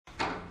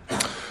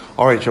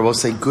All right, Shabbos,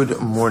 say good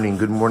morning.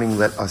 Good morning.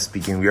 Let us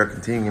begin. We are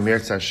continuing in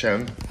Meretz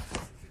Hashem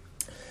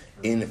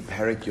in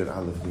Perek Yud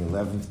Aleph, the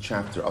 11th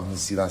chapter of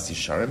Mesilas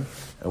Yesharim,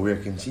 and we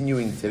are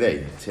continuing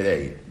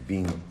today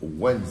being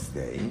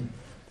Wednesday,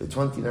 the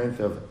 29th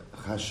of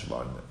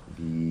Cheshvan,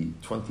 the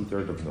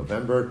 23rd of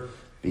November,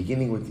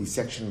 beginning with the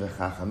section of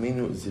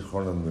Chachamenu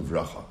Zichronam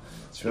Livracha.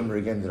 So remember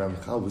again, the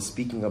Ramchal was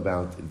speaking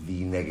about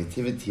the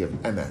negativity of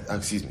MS,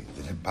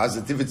 the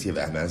positivity of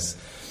MS,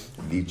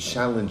 the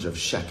challenge of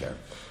Sheker,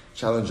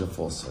 challenge of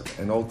falsehood,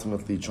 and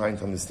ultimately trying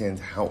to understand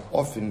how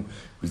often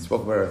we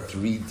spoke about our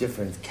three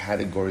different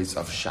categories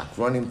of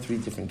shakranim, three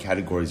different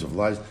categories of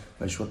lies.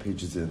 What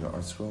page is it in the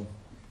art scroll?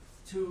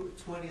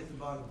 220 at the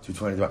bottom.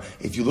 220 at the bottom.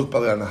 If you look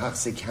by the way on the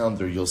Hachse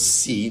calendar, you'll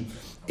see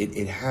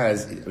it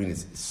has,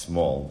 it's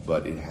small,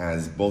 but it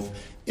has both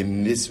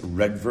in this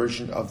red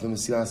version of the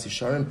Mesilas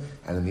Yesharim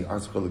and in the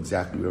art scroll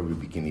exactly where we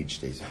begin each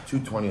day. So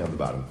 220 on the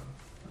bottom.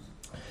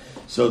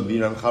 So the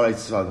Ramchal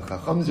writes,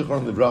 Chacham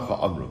Zichron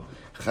Livracha Amru.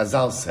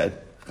 Chazal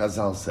said,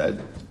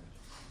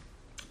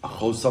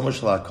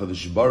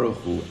 Chosamosh Baruch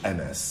Hu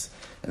MS.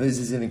 And this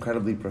is an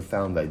incredibly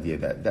profound idea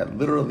that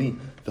literally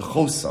the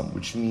Chosam,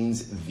 which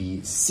means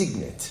the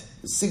signet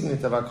of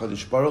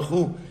HaKadosh Baruch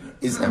Hu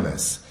is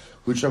MS.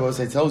 Which Rabbi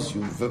Yosai tells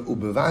you,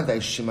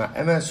 Ubevadai Shema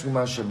MS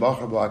Huma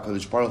Shebachar Bo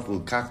HaKadosh Baruch Hu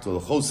Kakto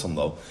L'Chosam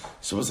Lo.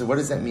 So what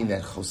does that mean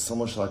that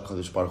Chosamosh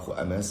HaKadosh Baruch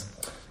Hu MS?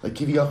 Like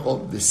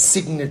Kiviyachol, the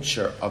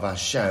signature of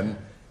Hashem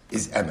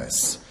is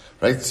MS.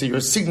 Right? So your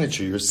signet,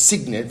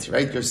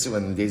 right?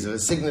 When the days of a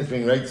signet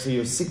ring, right? So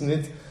your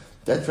signet,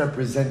 that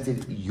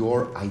represented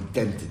your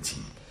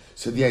identity.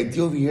 So the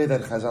idea over here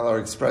that Chazal are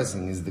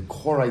expressing is the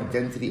core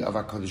identity of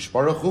HaKadosh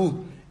Baruch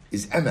Hu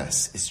is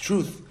MS, is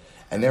truth.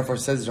 And therefore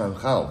says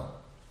Ramchal,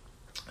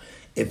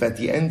 if at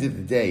the end of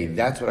the day,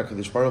 that's what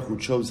HaKadosh Baruch Hu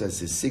chose as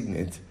his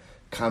signet,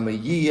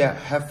 Kamayiyah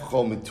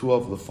hefcho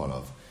mituav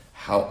lefanov,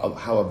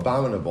 how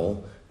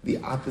abominable the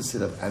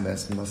opposite of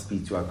MS must be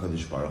to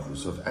HaKadosh Baruch Hu.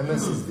 So if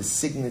MS is the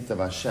signet of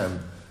Hashem,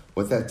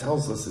 what that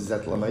tells us is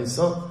that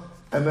Lamaisa,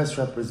 MS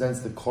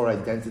represents the core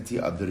identity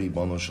of the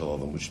Ribbono Shel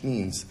Olam, which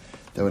means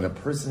that when a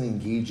person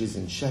engages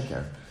in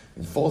sheker,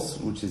 in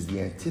falsehood, which is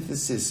the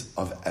antithesis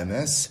of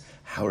MS,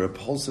 how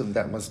repulsive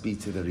that must be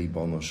to the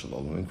Ribbono Shel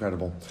Olam.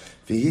 Incredible.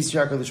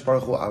 V'hisya HaKadosh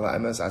Baruch Hu ala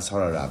MS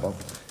ashara rabba.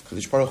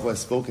 HaKadosh Baruch Hu has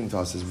spoken to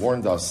us, has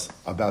warned us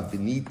about the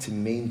need to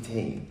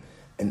maintain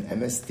an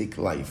MS-tic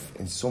life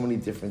in so many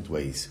different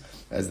ways.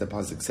 As the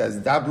pasuk says,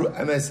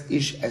 Dabru MS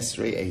ish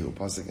esrei ehu.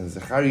 Pasuk in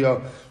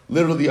Zechariah,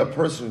 literally a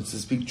person is to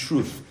speak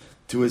truth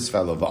to his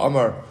fellow.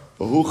 Va'amar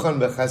v'huchan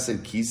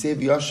b'chesed kisei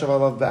v'yashav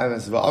alav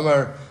b'MS.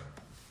 Va'amar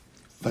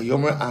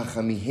v'yomer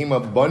achamihim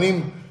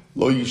abanim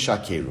lo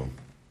yishakeru.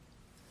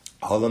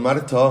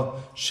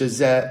 Halamarta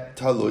shezeh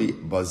taloi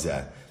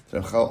bazeh. The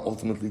Ramchal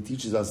ultimately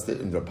teaches us,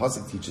 and the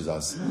pasuk teaches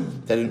us,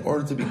 that in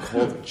order to be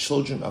called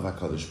children of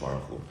HaKadosh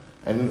Baruch Hu,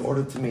 and in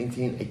order to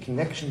maintain a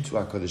connection to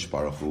HaKadosh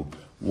Baruch Hu,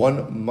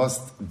 one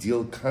must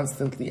deal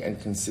constantly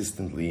and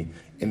consistently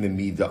in the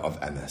midah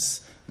of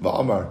MS.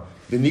 Va'amar,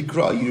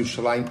 v'nikra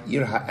Yerushalayim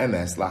ir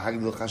ha'emes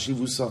lahagdil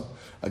chashivusa.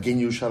 Again,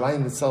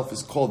 Yerushalayim itself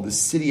is called the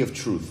city of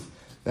truth.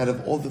 Out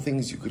of all the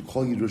things you could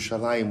call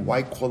Yerushalayim,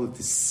 why call it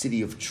the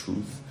city of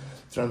truth?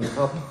 So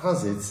Ramchal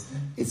posits,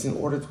 it's in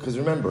order, because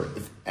remember,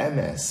 if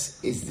MS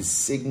is the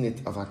signet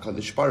of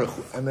HaKadosh Baruch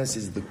Hu, MS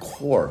is the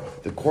core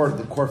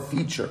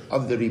feature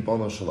of the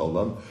Ribbono Shel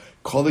Olam,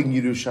 calling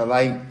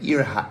Yerushalayim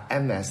Ir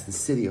HaEmes, the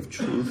city of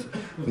truth,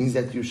 means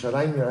that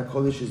Yerushalayim Ir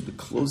HaKodesh is the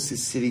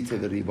closest city to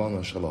the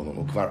Ribbono Shel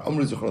Olam. Ukvar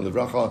Amru Zichron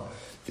Livracha,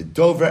 the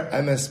Dover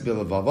MS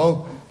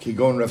Bilavaval,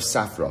 Kigon Rav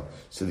Safra.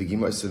 So the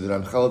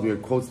Ramchal here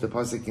quotes the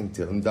pasuk in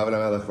Tehillim. David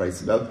HaMelech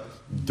writes about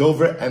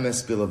Dover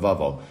MS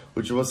Bilavaval,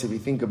 which also, if you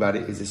think about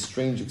it, is a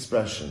strange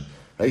expression,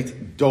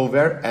 right?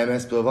 Dover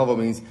MS Bilavaval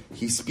means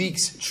he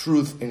speaks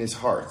truth in his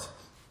heart.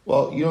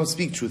 Well, you don't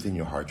speak truth in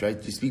your heart, right?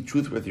 You speak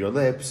truth with your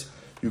lips.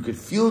 You could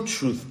feel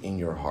truth in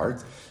your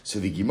heart. So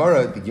the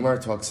Gemara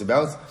talks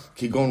about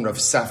Kigon Rav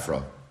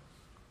Safra,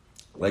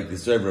 like the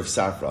story of Rav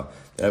Safra.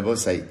 That I both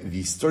say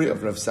the story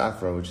of Rav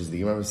Safra, which is the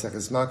Gemara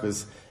Maseches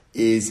Makos,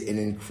 is an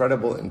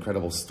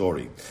incredible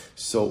story.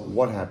 So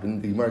what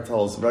happened? The Gemara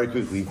tells very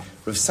quickly,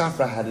 Rav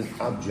Safra had an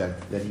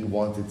object that he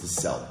wanted to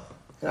sell.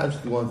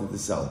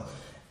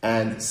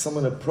 And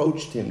someone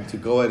approached him to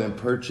go ahead and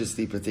purchase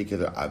the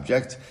particular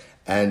object.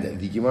 And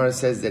the Gemara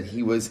says that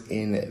he was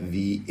in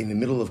the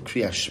middle of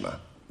Kriyas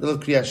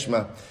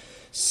Shema.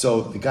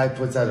 So the guy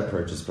puts out a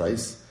purchase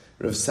price.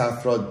 Rav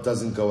Safra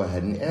doesn't go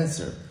ahead and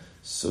answer.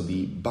 So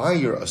the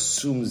buyer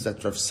assumes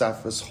that Rav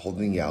Safra is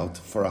holding out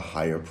for a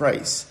higher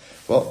price.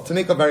 Well, to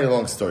make a very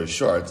long story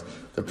short,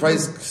 the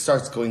price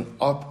starts going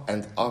up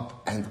and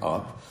up and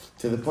up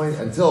to the point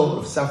until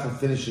Rav Safra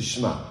finishes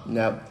Shema.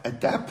 Now,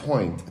 at that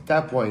point,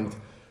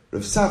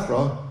 Rav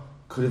Safra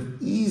could have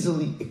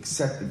easily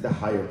accepted the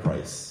higher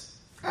price.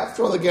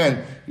 After all,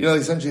 again,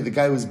 essentially the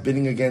guy was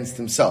bidding against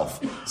himself.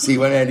 So he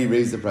went ahead and he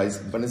raised the price.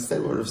 But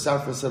instead what Rav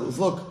Safra said was,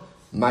 look,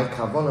 my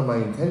kavanah, my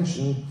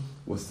intention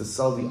was to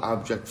sell the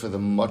object for the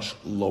much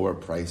lower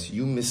price.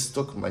 You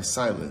mistook my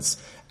silence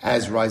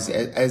as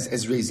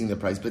raising the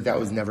price, but that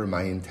was never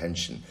my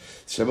intention.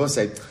 Shabbos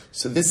say,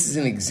 so this is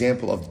an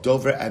example of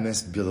Dover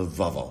Emes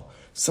Bilavavel.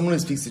 Someone who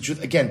speaks the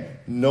truth. Again,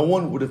 no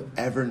one would have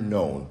ever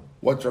known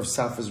what Rav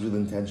Safra's real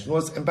intention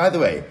was. And by the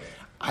way,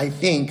 I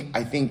think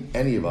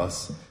any of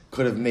us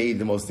could have made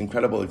the most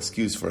incredible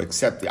excuse for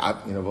accepting.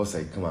 We'll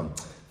say, come on,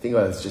 think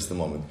about this just a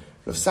moment.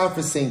 Rav Safra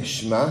is saying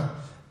Shema,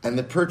 and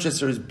the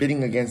purchaser is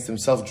bidding against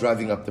himself,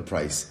 driving up the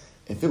price.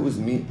 If it was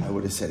me, I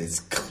would have said,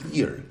 it's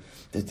clear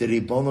that the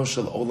Ribono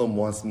Shel Olam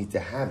wants me to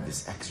have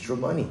this extra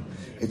money.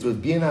 It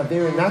would be an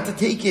avera not to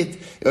take it.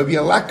 It would be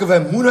a lack of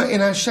emunah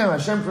in Hashem.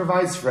 Hashem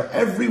provides for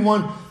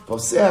everyone. He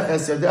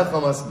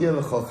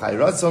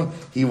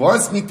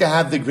wants me to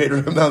have the greater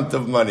amount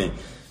of money.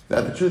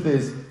 Now the truth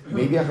is,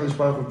 maybe HaKadosh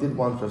Baruch Hu did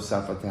want Rav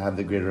Safra to have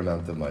the greater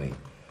amount of money.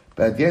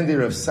 But at the end of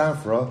Rav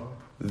Safra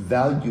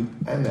valued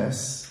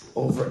MS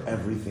over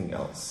everything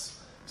else.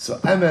 So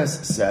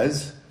MS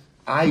says,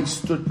 I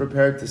stood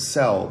prepared to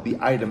sell the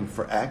item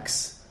for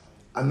X.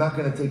 I'm not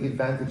going to take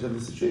advantage of the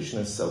situation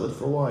and sell it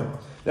for Y.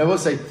 Now I will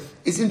say,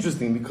 it's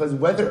interesting because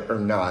whether or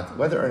not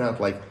like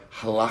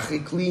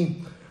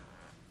halachically,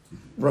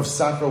 Rav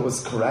Safra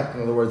was correct,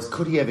 in other words,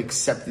 could he have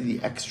accepted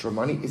the extra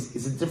money,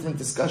 is a different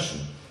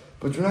discussion.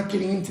 But we're not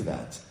getting into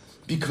that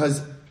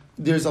because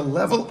there's a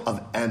level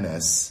of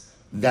MS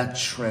that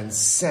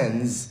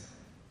transcends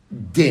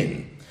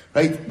din.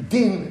 Right?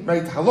 Din,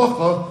 right?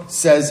 Halacha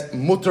says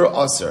mutter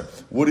aser.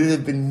 Would it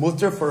have been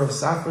mutter for Rav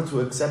Safra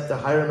to accept a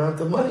higher amount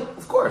of money?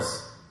 Of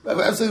course.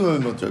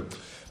 Absolutely mutter.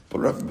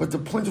 But the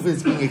point of it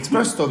is being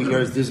expressed over here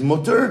is there's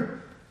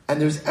mutter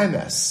and there's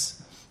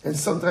MS. And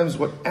sometimes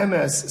what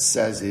MS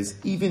says is,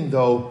 even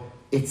though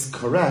it's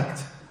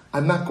correct,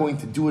 I'm not going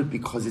to do it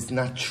because it's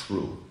not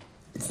true.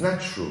 It's not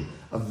true.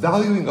 A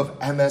valuing of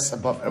MS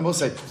above, and we'll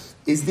say,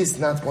 is this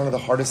not one of the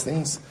hardest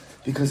things?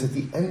 Because at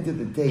the end of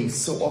the day,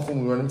 so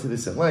often we run into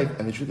this in life,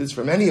 and the truth is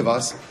for many of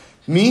us,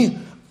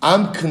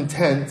 I'm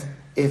content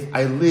if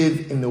I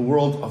live in the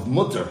world of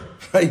mutter,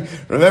 right?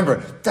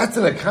 Remember, that's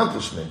an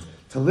accomplishment.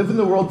 To live in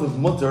the world of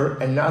mutter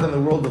and not in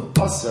the world of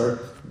asr,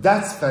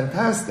 that's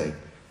fantastic.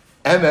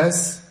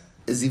 MS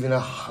is even a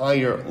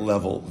higher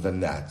level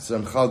than that. So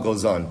Ramchal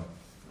goes on.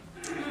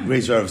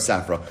 Great story of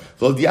Safra.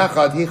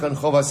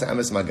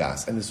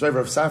 And the story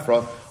of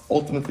Safra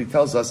ultimately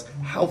tells us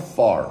how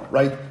far,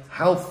 right?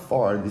 How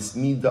far this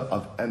midah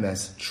of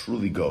MS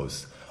truly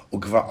goes.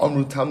 Ukvar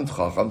amru Talmid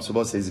Chacham.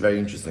 Shabbos is very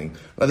interesting.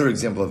 Another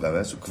example of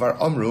MS. Ukvar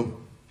amru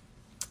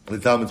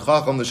Talmid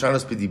Chacham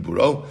l'shanas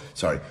pediburo.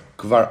 Sorry.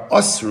 Ukvar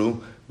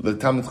asru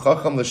Talmid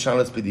Chacham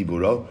l'shanas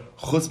pediburo.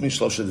 Chutz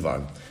mishlosh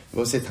dvarim.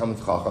 We'll say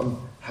Talmid Chacham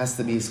has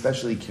to be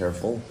especially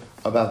careful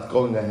about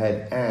going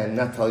ahead and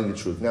not telling the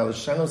truth. Now,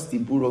 l'shanos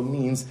diburo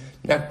means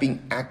not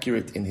being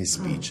accurate in his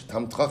speech.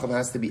 Talmid Chacham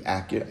has to be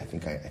accurate. I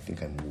think I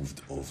moved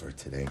over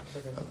today.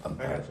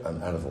 I'm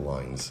out of the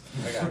lines.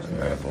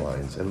 I'm out of the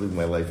lines. I live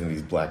my life in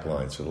these black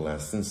lines for the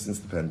last since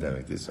the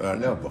pandemic.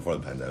 No, before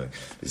the pandemic.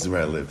 This is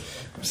where I live.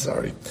 I'm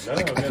sorry.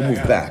 I can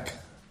move back.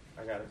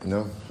 I got it.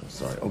 No, I'm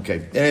sorry.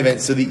 Okay. Anyway,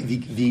 so the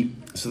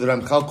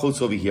Ramchal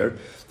quotes over here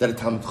that a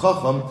Talmid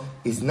Chacham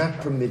is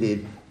not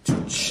permitted to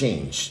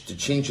change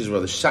his word,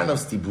 the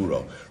shanos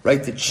tiburo,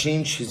 right? To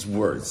change his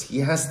words. He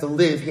has to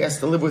live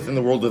within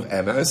the world of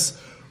MS.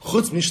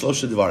 Chutz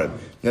mishlosh dvarim.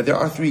 Now there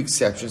are three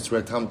exceptions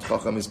where a Talmid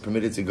Chacham is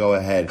permitted to go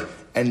ahead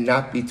and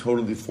not be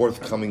totally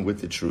forthcoming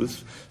with the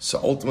truth. So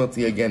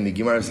ultimately, again, the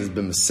Gemara says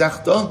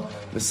b'mesechta.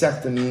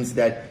 Mesechta means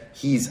that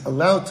he's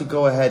allowed to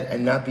go ahead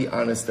and not be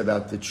honest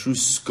about the true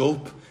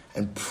scope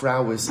and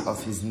prowess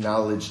of his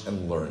knowledge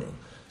and learning.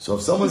 So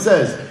if someone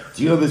says,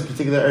 do you know this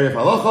particular area of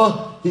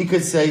halacha? He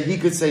could say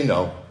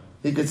no.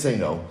 He could say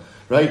no.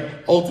 Right?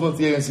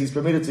 Ultimately, I guess he's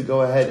permitted to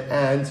go ahead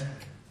and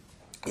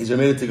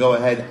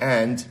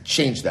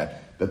change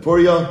that.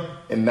 Bepuria,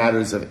 in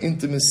matters of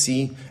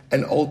intimacy,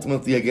 and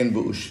ultimately again,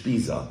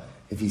 b'ushpiza.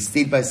 If he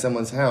stayed by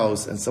someone's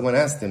house and someone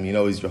asked him,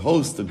 is your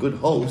host a good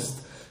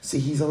host? So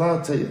he's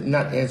allowed to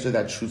not answer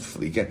that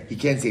truthfully. Again, he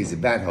can't say he's a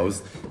bad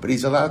host, but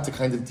he's allowed to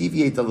kind of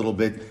deviate a little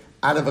bit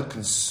out of a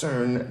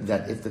concern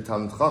that if the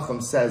Talmid Chacham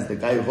says the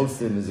guy who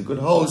hosted him is a good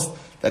host,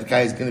 that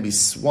guy is going to be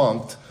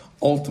swamped,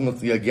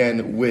 ultimately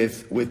again,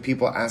 with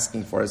people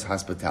asking for his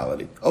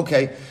hospitality.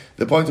 Okay,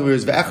 the point over here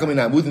is,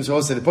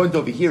 the point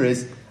over here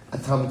is, a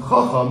Talmid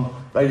Chacham,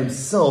 right,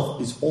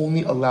 himself is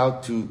only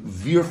allowed to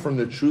veer from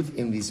the truth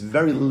in these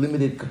very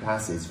limited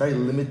capacities, very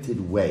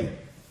limited way.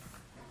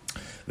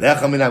 One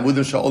of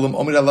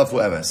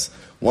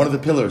the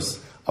pillars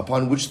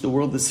upon which the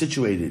world is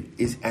situated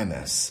is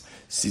MS.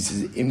 So he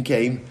says,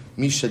 Imkeim,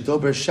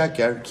 Mishadober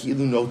Sheker,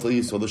 Kilu Notel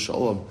Yisod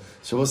Shalom.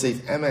 So we'll say,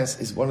 if MS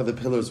is one of the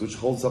pillars which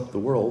holds up the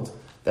world,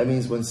 that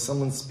means when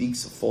someone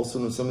speaks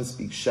falsehood, when someone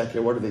speaks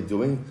Sheker, what are they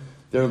doing?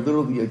 They're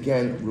literally,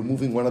 again,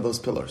 removing one of those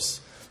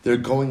pillars. They're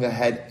going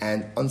ahead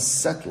and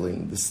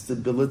unsettling the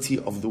stability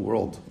of the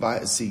world.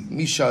 See,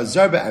 Misha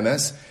Zarba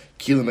MS,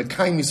 Kilu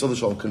Mekayim Yisod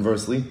Shalom.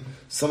 Conversely,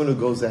 someone who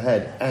goes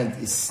ahead and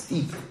is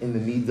steeped in the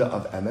midah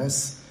of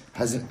MS,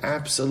 has an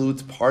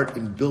absolute part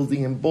in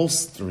building and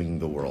bolstering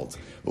the world.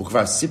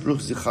 Ukvar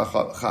sipruch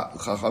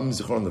chacham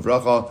zichron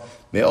levracha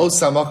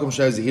me'os samakom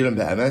shayv zehirim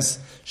be'emes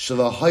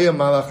shalahaya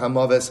malach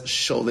hamaves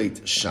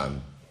sholet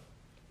sham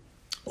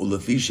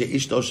ulefi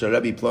sheishto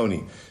sherebi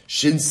ploni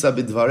shinsa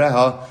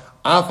b'dvareha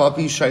af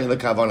api shayla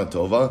kavana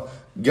tova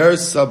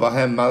gersa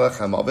bahem malach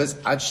hamaves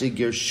ad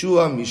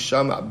shegershua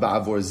misham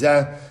ba'avor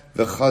zeh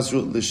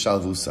v'chazru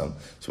l'shalvusam.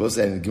 So we'll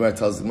say, and the Gemara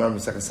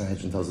Masechet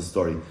Sanhedrin tells a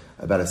story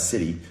about a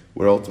city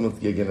where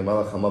ultimately, again, the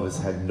Malach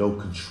HaMavis had no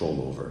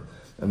control over.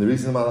 And the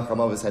reason the Malach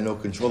HaMavis had no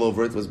control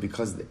over it was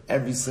because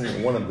every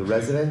single one of the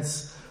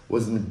residents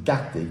was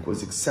medactic,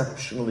 was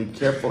exceptionally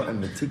careful and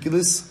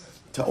meticulous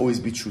to always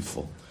be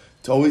truthful,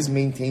 to always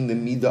maintain the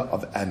midah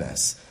of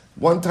emes.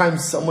 One time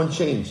someone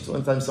changed.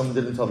 One time someone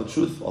didn't tell the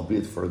truth,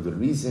 albeit for a good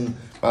reason.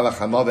 Malach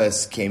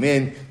HaMavis came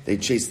in, they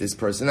chased this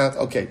person out.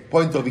 Okay,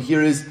 point over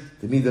here is,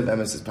 the midah of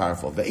emes is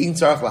powerful. Ve'in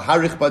tzarach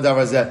laharich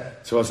b'davar zeh.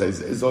 So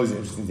it's always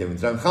interesting to him.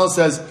 Ramchal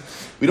says,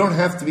 we don't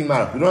have to be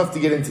marach. We don't have to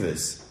get into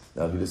this.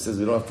 Now, he just says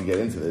we don't have to get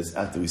into this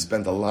after we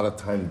spent a lot of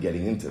time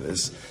getting into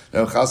this.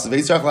 Ramchal says,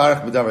 ve'in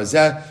tzarach laharich b'davar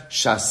zeh,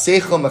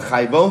 sha'seichel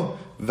mechaybo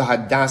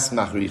v'hadas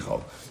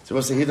machricho. So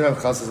we'll say, here the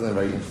Ramchal says something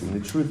very interesting.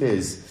 The truth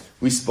is,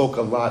 we spoke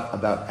a lot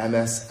about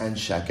emes and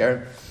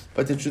sheker,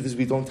 but the truth is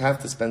we don't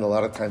have to spend a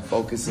lot of time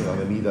focusing on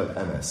the midah of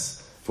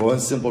emes. For one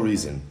simple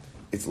reason,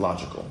 it's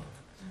logical.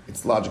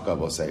 It's logical, I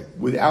will say.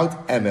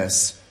 Without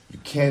emes, you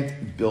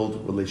can't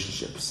build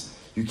relationships.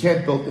 You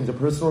can't build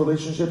interpersonal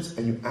relationships,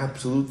 and you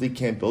absolutely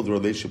can't build a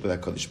relationship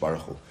with HaKadosh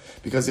Baruch Hu.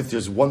 Because if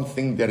there's one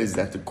thing that is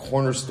at the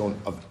cornerstone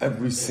of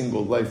every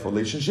single life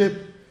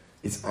relationship,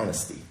 it's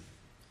honesty.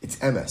 It's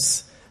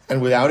emes.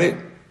 And without it,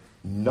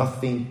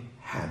 nothing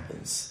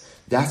happens.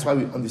 That's why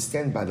we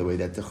understand, by the way,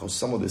 that the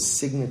chosam, the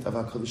signet of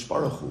HaKadosh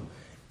Baruch Hu,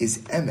 is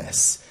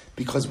emes.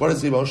 Because what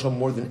is Rebbe Shalom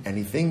more than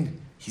anything?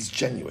 He's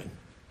genuine.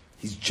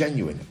 He's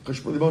genuine.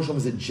 Rebbe Shalom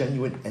is a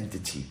genuine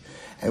entity.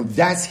 And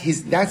that's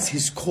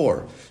his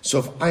core. So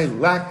if I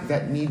lack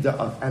that midah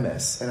of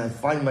emes, and I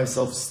find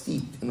myself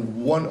steeped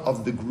in one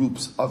of the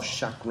groups of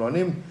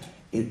shakranim,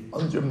 it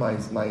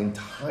undermines my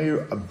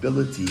entire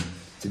ability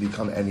to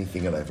become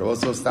anything in life. We'll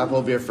also stop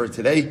over here for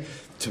today.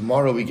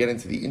 Tomorrow we get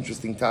into the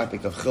interesting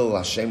topic of Chil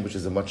Hashem, which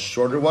is a much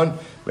shorter one.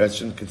 We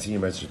should continue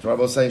tomorrow.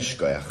 We'll say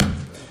Shkoyach.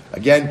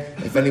 Again,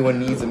 if anyone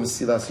needs a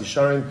Mesilas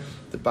Yesharim,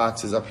 the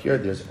box is up here.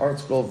 There's Art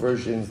Scroll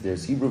versions,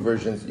 there's Hebrew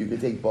versions. You can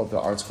take both the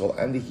Art Scroll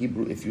and the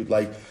Hebrew if you'd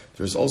like.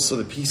 There's also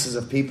the pieces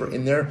of paper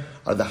in there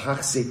are the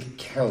Hachzik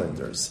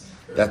calendars.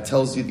 That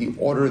tells you the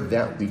order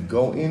that we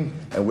go in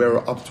and where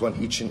we're up to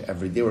on each and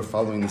every day. We're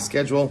following the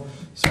schedule.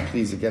 So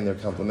please, again, they're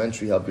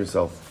complimentary. Help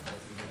yourself.